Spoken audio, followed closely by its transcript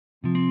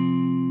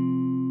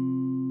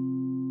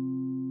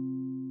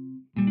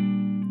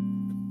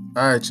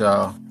All right,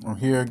 y'all. I'm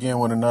here again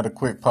with another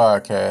quick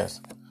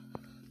podcast.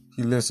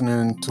 You're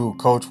listening to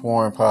Coach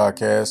Warren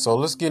podcast. So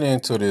let's get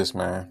into this,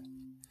 man.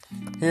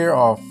 Here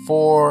are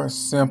 4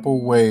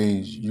 simple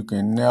ways you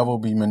can never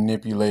be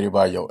manipulated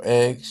by your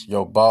ex,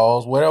 your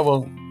boss,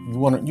 whatever you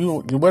want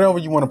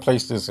to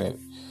place this in.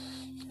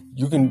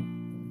 You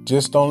can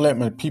just don't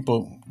let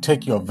people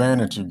take your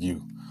advantage of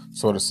you,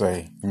 so to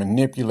say,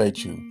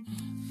 manipulate you,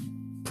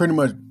 pretty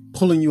much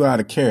pulling you out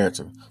of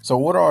character. So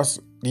what are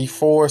these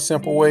 4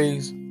 simple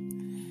ways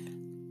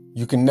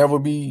you can never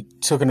be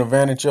taken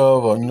advantage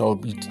of, or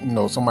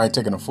somebody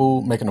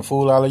making a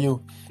fool out of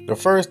you? The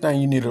first thing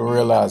you need to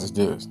realize is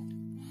this: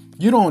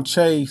 you don't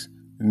chase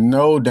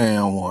no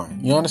damn one.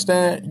 You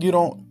understand? You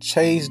don't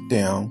chase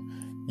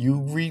them. You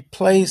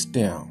replace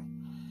them.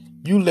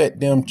 You let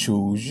them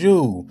choose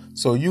you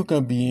so you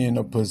can be in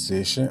a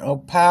position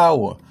of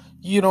power.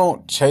 You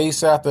don't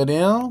chase after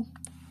them.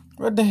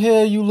 What the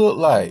hell you look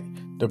like?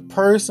 The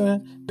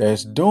person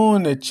that's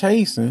doing the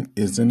chasing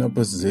is in a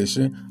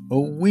position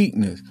of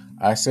weakness.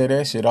 I say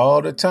that shit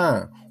all the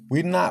time.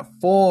 We're not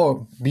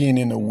for being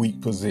in a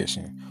weak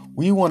position.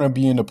 We want to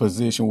be in a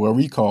position where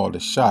we call the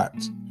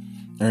shots.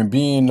 And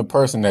being the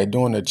person that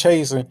doing the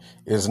chasing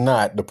is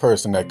not the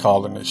person that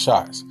calling the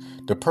shots.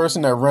 The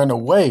person that ran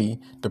away,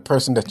 the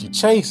person that you're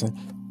chasing,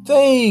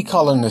 they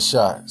calling the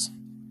shots.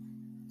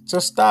 So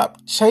stop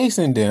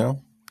chasing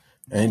them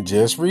and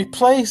just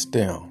replace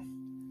them.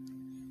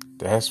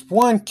 That's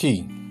one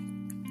key.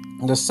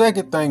 The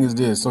second thing is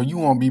this: so you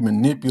won't be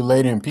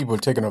manipulating people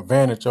taking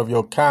advantage of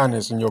your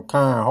kindness and your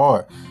kind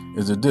heart.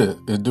 Is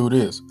do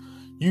this.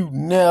 You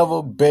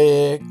never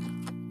beg,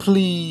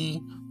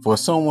 plead for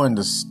someone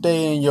to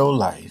stay in your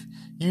life.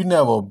 You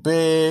never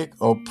beg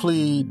or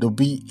plead to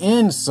be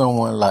in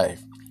someone's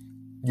life.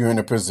 You're in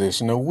a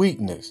position of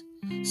weakness.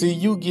 See,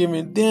 you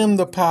giving them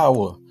the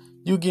power.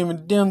 You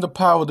giving them the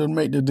power to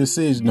make the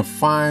decision, the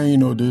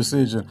final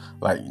decision.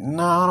 Like,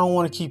 nah, I don't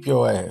want to keep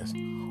your ass.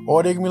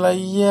 Or they can be like,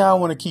 yeah, I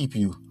want to keep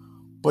you,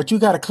 but you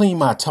got to clean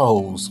my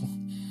toes.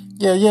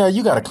 Yeah,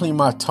 you got to clean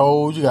my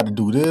toes. You got to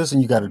do this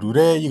and you got to do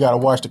that. You got to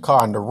wash the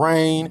car in the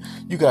rain.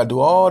 You got to do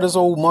all this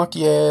old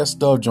monkey ass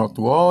stuff, jump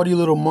through all these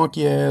little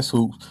monkey ass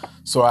hoops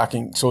I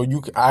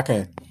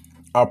can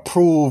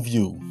approve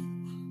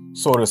you,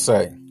 so to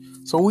say.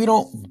 So we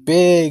don't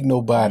beg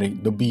nobody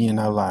to be in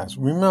our lives.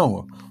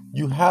 Remember,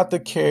 you have to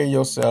carry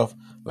yourself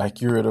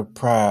like you're the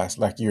prize,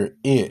 like you're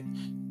it.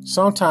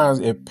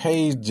 Sometimes it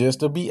pays just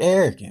to be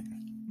arrogant.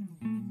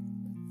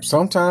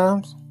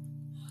 Sometimes.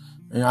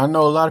 And I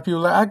know a lot of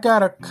people like, I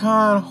got a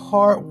kind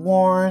heart,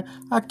 Warren.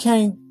 I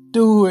can't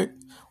do it.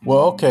 Well,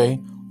 okay.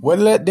 Well,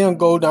 let them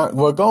go down.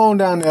 Well, go on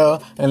down there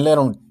and let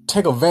them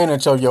take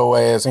advantage of your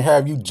ass and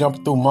have you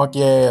jump through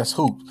monkey ass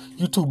hoops.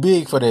 You too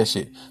big for that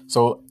shit.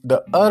 So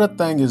the other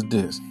thing is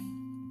this: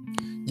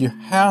 you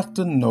have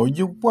to know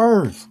your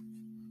worth.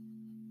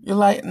 You're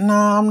like,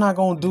 nah, I'm not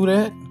going to do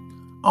that.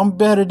 I'm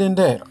better than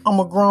that. I'm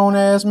a grown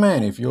ass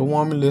man. If you're a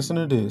woman, listen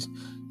to this.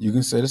 You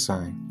can say the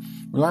same.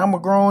 Like, I'm a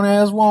grown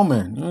ass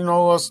woman,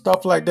 or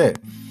stuff like that.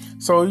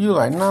 So you're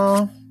like,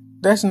 nah,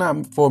 that's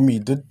not for me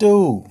to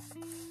do.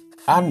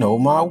 I know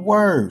my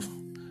worth.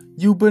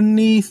 You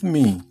beneath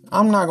me.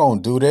 I'm not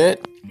going to do that.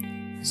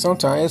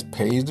 Sometimes it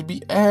pays to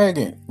be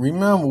arrogant.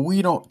 Remember,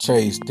 we don't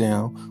chase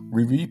them.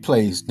 We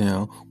replace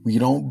them. We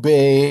don't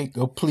beg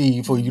or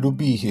plead for you to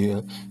be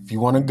here. If you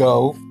want to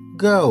go,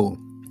 go.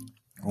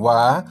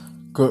 Why?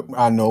 Because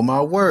I know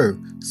my word.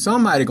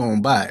 Somebody going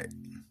to buy it.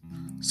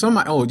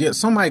 Somebody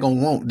going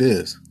to want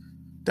this.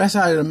 That's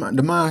how the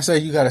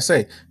mindset you got to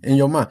say in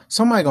your mind.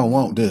 Somebody going to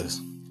want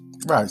this.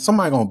 Right.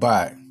 Somebody going to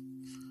buy it.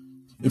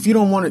 If you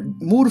don't want it,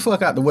 move the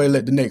fuck out the way,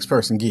 let the next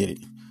person get it.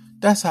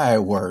 That's how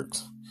it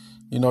works.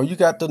 You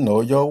got to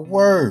know your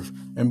worth.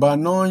 And by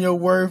knowing your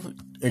worth,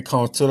 it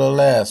comes to the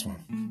last one.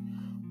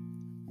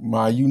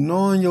 By you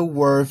knowing your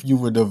worth, you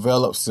will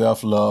develop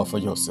self-love for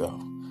yourself.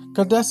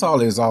 Because that's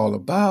all it's all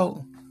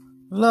about.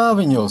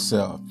 Loving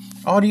yourself.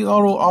 All these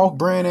other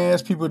off-brand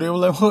ass people, they were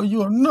like, oh,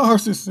 you're a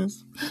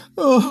narcissist.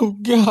 Oh,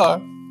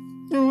 God.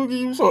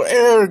 You're so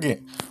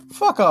arrogant.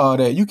 Fuck all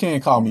that. You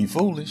can't call me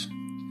foolish.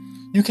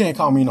 You can't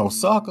call me no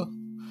sucker.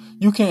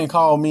 You can't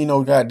call me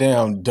no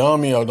goddamn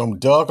dummy or no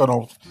duck or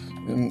no,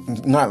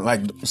 not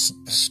like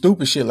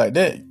stupid shit like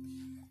that.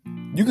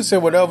 You can say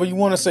whatever you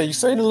want to say. You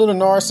say the little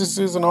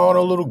narcissists and all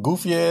the little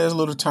goofy ass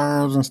little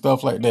terms and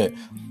stuff like that.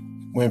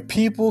 When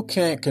people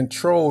can't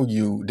control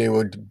you, they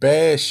will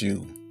bash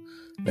you.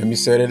 Let me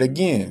say that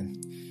again.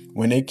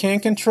 When they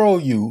can't control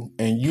you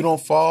and you don't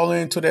fall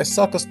into that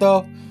sucker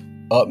stuff,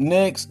 up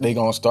next, they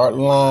going to start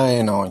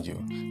lying on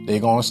you. They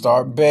going to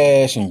start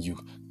bashing you,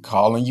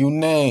 calling you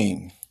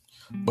names.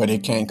 But they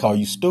can't call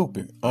you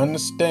stupid.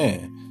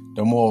 Understand,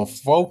 the more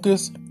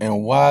focused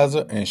and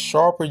wiser and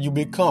sharper you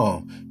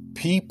become,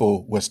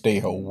 people will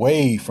stay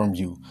away from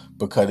you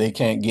because they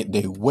can't get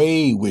their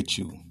way with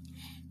you.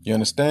 You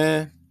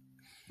understand?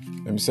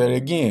 Let me say it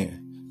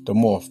again. The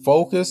more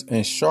focused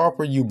and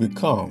sharper you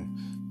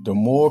become, the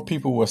more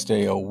people will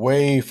stay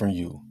away from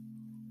you.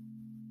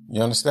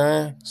 You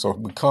understand? So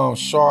become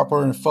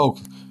sharper and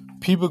focused.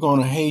 People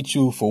gonna hate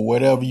you for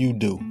whatever you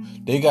do.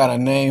 They got a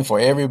name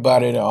for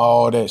everybody and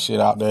all that shit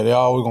out there. They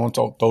always gonna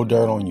throw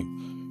dirt on you.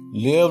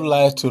 Live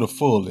life to the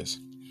fullest.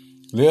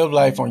 Live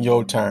life on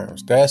your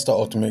terms. That's the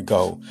ultimate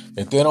goal.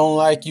 If they don't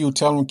like you,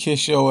 tell them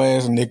kiss your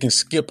ass and they can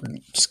skip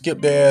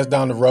their ass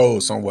down the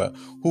road somewhere.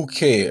 Who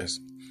cares?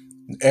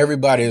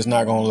 Everybody is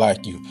not gonna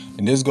like you.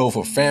 And this go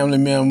for family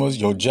members,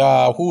 your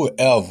job,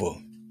 whoever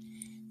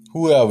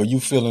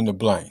you fill in the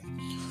blank.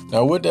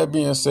 Now, with that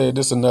being said,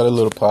 this is another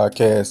little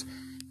podcast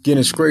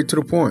getting straight to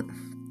the point.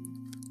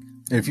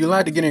 If you'd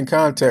like to get in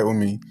contact with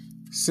me,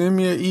 send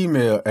me an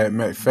email at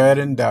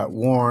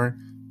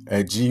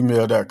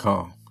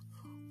mcfadden.warren@gmail.com.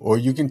 Or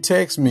you can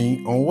text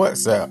me on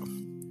WhatsApp.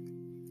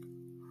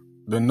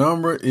 The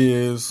number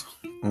is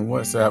on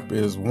WhatsApp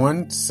is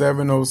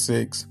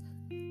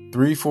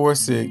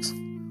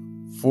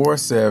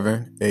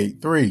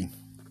 1-706-346-4783.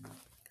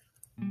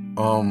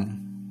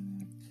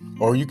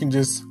 Or you can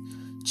just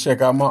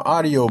check out my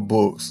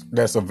audiobooks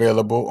that's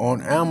available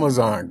on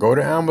Amazon. Go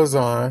to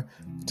Amazon,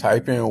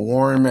 type in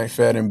Warren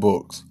McFadden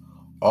books.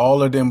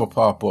 All of them will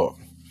pop up.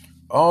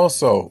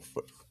 Also,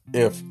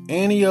 if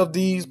any of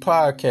these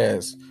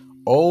podcasts,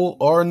 old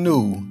or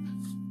new,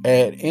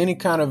 add any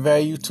kind of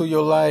value to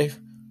your life,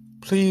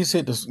 please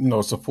hit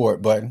the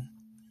support button.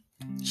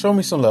 Show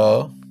me some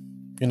love.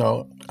 I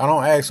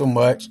don't ask for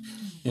much.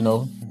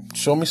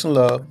 Show me some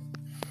love.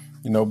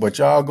 But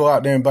y'all go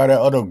out there and buy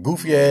that other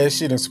goofy ass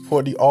shit and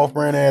support the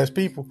off-brand ass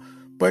people.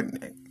 But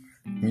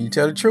when you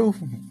tell the truth,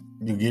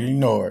 you get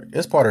ignored.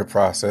 It's part of the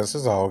process.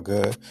 It's all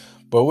good.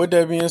 But with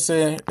that being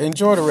said,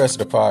 enjoy the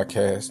rest of the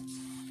podcast.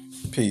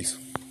 Peace.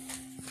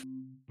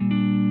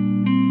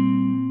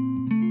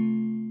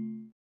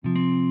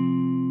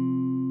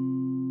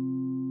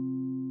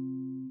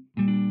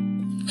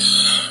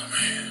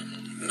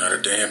 Another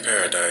day in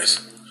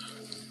paradise.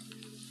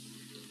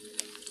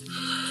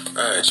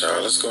 Alright,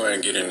 y'all, let's go ahead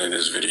and get into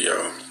this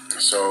video.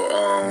 So,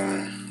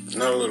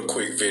 another little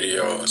quick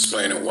video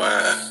explaining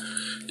why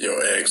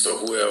your ex or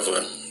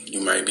whoever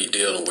you might be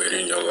dealing with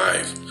in your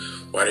life,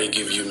 why they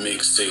give you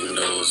mixed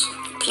signals,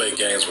 play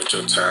games with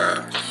your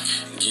time,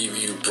 give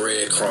you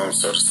breadcrumbs,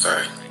 so to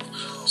say.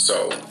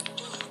 So,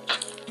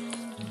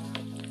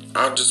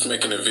 I'm just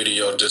making a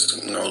video just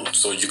to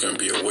so you can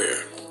be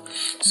aware.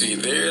 See,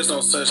 there is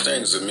no such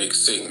thing as a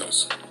mixed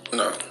signals.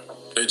 No,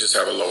 they just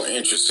have a low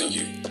interest in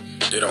you.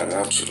 They don't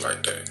want you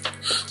like that.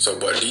 So,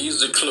 but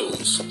these are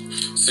clues.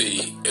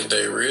 See, if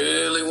they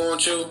really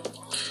want you,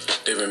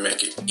 they will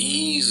make it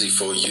easy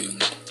for you.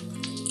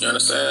 You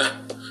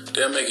understand?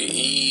 They'll make it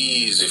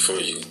easy for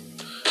you.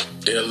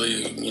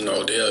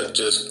 They'll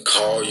just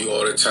call you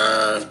all the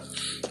time.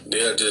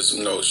 They'll just,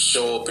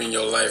 show up in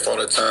your life all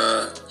the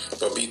time.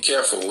 But be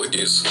careful with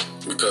this,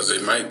 because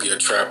it might be a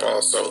trap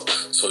also.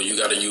 So you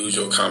got to use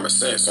your common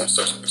sense on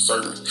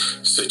certain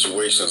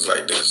situations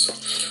like this.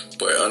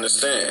 But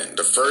understand,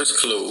 the first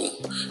clue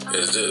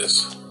is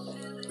this.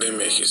 They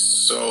make it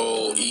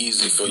so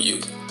easy for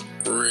you.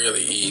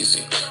 Really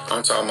easy.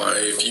 I'm talking about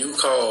if you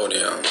call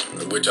them,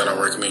 which I don't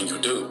recommend you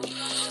do.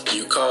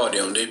 You call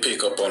them, they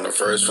pick up on the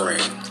first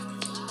ring.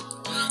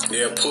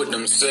 They'll put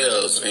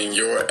themselves in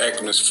your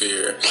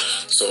atmosphere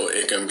so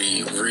it can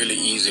be really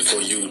easy for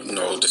you,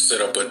 to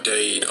set up a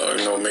date or,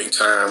 make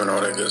time and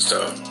all that good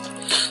stuff.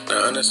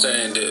 Now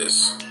understand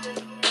this.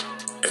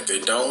 If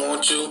they don't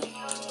want you,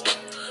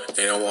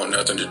 they don't want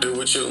nothing to do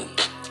with you,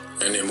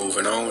 and they're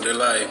moving on with their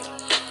life,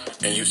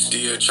 and you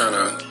still trying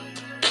to,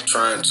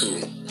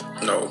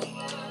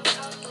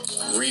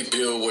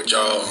 rebuild what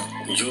y'all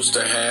used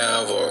to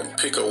have, or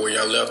pick up where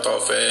y'all left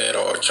off at,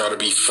 or try to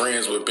be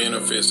friends with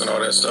benefits and all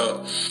that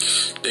stuff,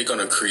 they're going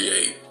to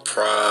create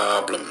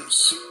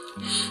problems,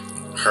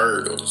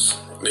 hurdles.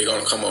 They're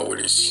going to come up with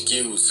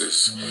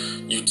excuses.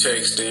 You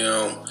text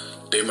them,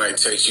 they might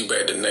text you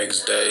back the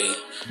next day.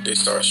 They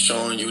start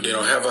showing you they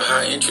don't have a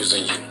high interest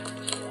in you.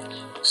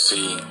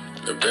 See,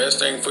 the best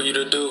thing for you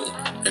to do,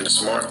 and the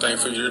smart thing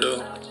for you to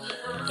do,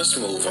 is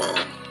move on.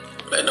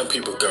 Let them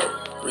people go.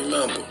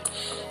 Remember,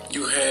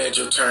 you had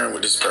your turn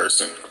with this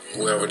person,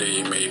 whoever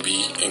they may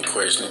be in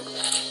question.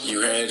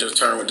 You had your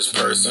turn with this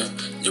person.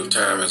 Your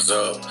time is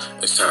up.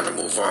 It's time to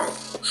move on.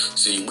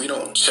 See, we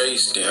don't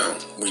chase them.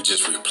 We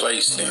just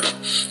replace them.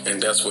 And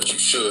that's what you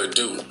should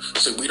do.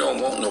 See, we don't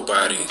want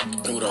nobody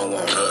who don't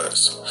want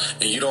us.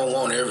 And you don't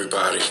want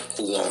everybody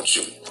who wants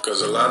you.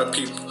 Because a lot of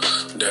people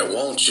that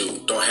want you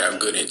don't have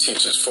good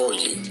intentions for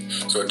you.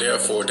 So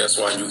therefore, that's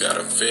why you got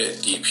to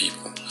vet these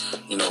people.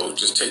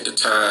 Just take the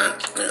time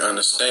and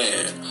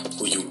understand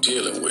who you're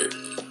dealing with,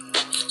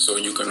 so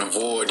you can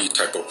avoid these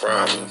type of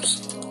problems.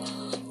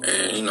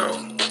 And,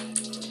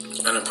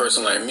 and a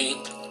person like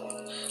me,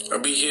 I'll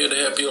be here to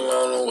help you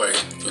along the way.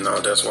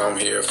 That's what I'm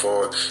here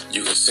for.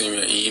 You can send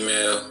me an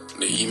email.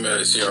 The email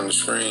is here on the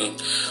screen.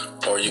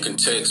 Or you can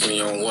text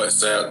me on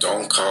WhatsApp.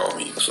 Don't call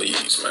me,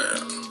 please,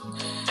 man.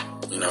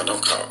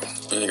 Don't call.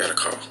 You ain't got to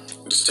call.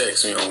 Just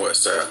text me on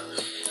WhatsApp.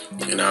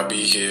 And I'll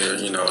be here,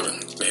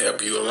 to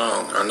help you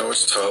along. I know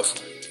it's tough.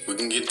 We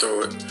can get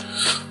through it.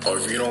 Or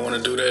if you don't want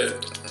to do that,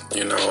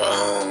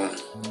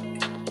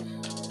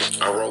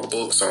 I wrote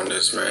books on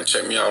this, man.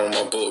 Check me out on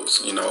my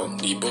books. You know,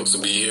 these books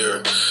will be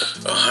here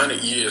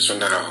 100 years from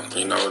now,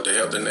 you know, to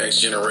help the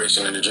next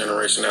generation and the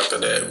generation after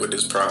that with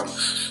this problem.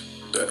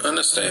 To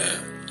understand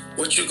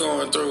what you're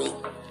going through,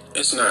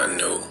 it's not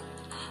new.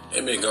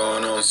 It's been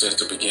going on since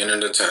the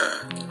beginning of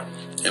time.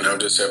 And I'm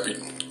just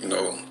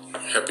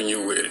helping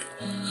you with it.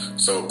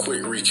 So,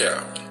 quick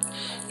recap.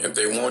 If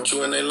they want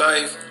you in their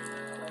life,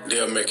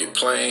 they'll make it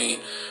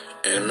plain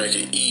and make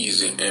it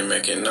easy and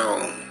make it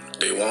known.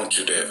 They want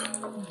you there.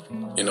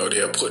 You know,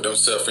 they'll put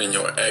themselves in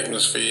your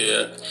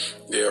atmosphere.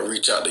 They'll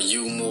reach out to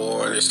you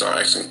more. They start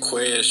asking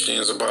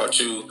questions about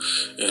you.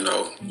 You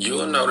know,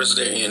 you'll notice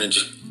their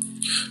energy.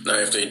 Now,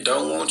 if they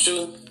don't want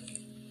you,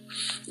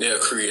 they'll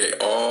create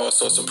all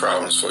sorts of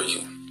problems for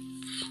you.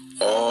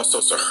 All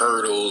sorts of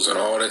hurdles and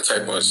all that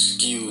type of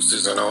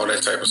excuses and all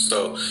that type of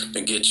stuff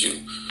to get you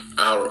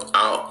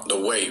out the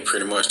way.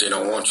 Pretty much, they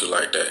don't want you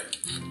like that.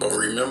 But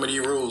remember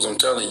these rules I'm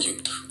telling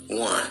you.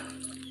 1,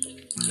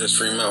 just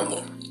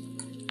remember,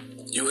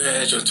 you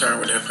had your turn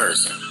with that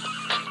person.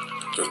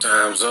 Your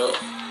time's up.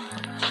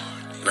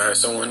 Now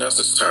it's someone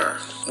else's turn.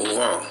 Move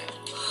on.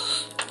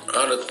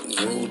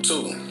 Rule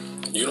 2,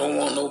 you don't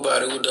want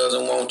nobody who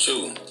doesn't want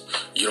you.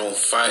 You don't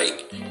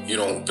fight, you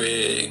don't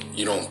beg,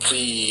 you don't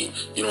plead,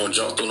 you don't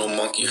jump through no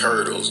monkey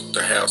hurdles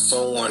to have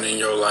someone in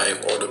your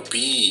life or to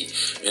be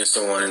in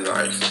someone's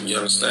life. You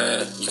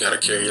understand? You gotta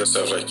carry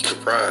yourself like you're the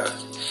prize.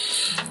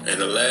 And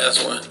the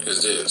last one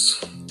is this.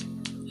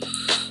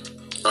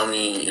 I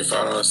mean, if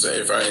I ain't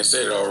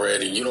said it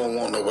already, you don't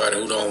want nobody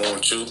who don't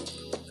want you.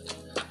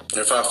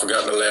 If I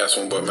forgot the last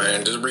one, but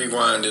man, just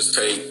rewind this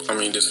tape.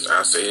 I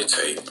say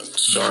tape,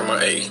 showing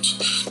my age.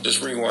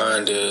 Just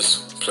rewind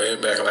this, play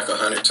it back like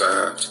 100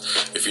 times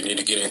if you need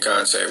to get in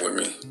contact with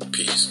me.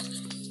 Peace.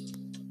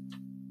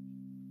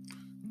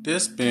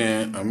 This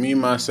been a Me,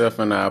 Myself,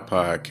 and I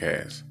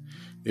podcast.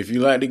 If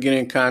you'd like to get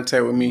in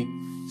contact with me,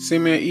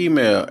 send me an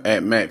email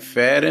at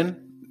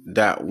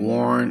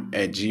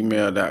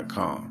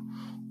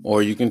mattfadden.warren@gmail.com,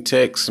 or you can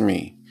text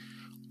me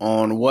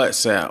on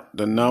WhatsApp.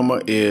 The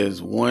number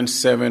is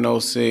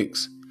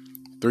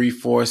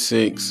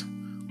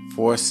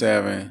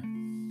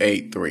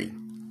 1706-346-4783.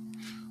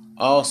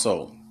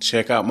 Also,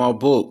 check out my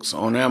books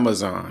on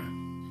Amazon.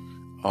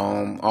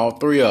 All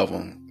 3 of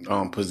them.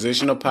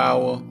 Position of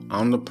Power,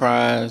 I'm the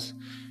Prize,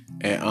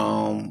 and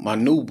my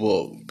new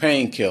book,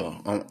 Painkiller.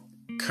 I'm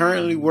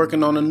currently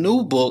working on a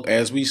new book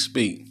as we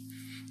speak.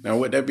 Now,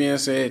 with that being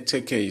said,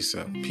 take care of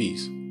yourself.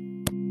 Peace.